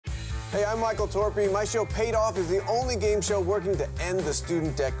Hey, I'm Michael Torpey. My show, Paid Off, is the only game show working to end the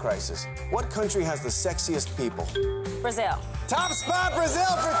student debt crisis. What country has the sexiest people? Brazil. Top spot, Brazil,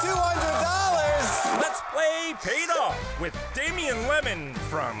 for $200. Let's play Paid Off with Damien Lemon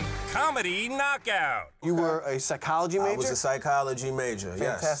from Comedy Knockout. You were a psychology major? I was a psychology major,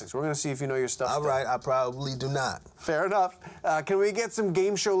 yes. Fantastic. So we're going to see if you know your stuff. All right, I probably do not. Fair enough. Can we get some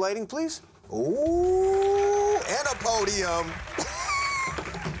game show lighting, please? Ooh, and a podium.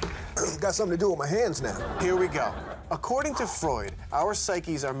 Got something to do with my hands now. Here we go. According to Freud, our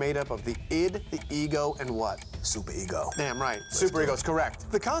psyches are made up of the id, the ego, and what? Superego. Damn right. Superego is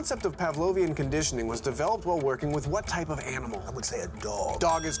correct. The concept of Pavlovian conditioning was developed while working with what type of animal? I would say a dog.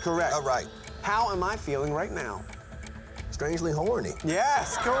 Dog is correct. All right. How am I feeling right now? Strangely horny.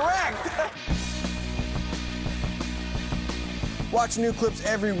 Yes, correct. Watch new clips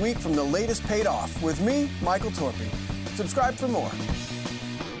every week from the latest Paid Off with me, Michael Torpey. Subscribe for more.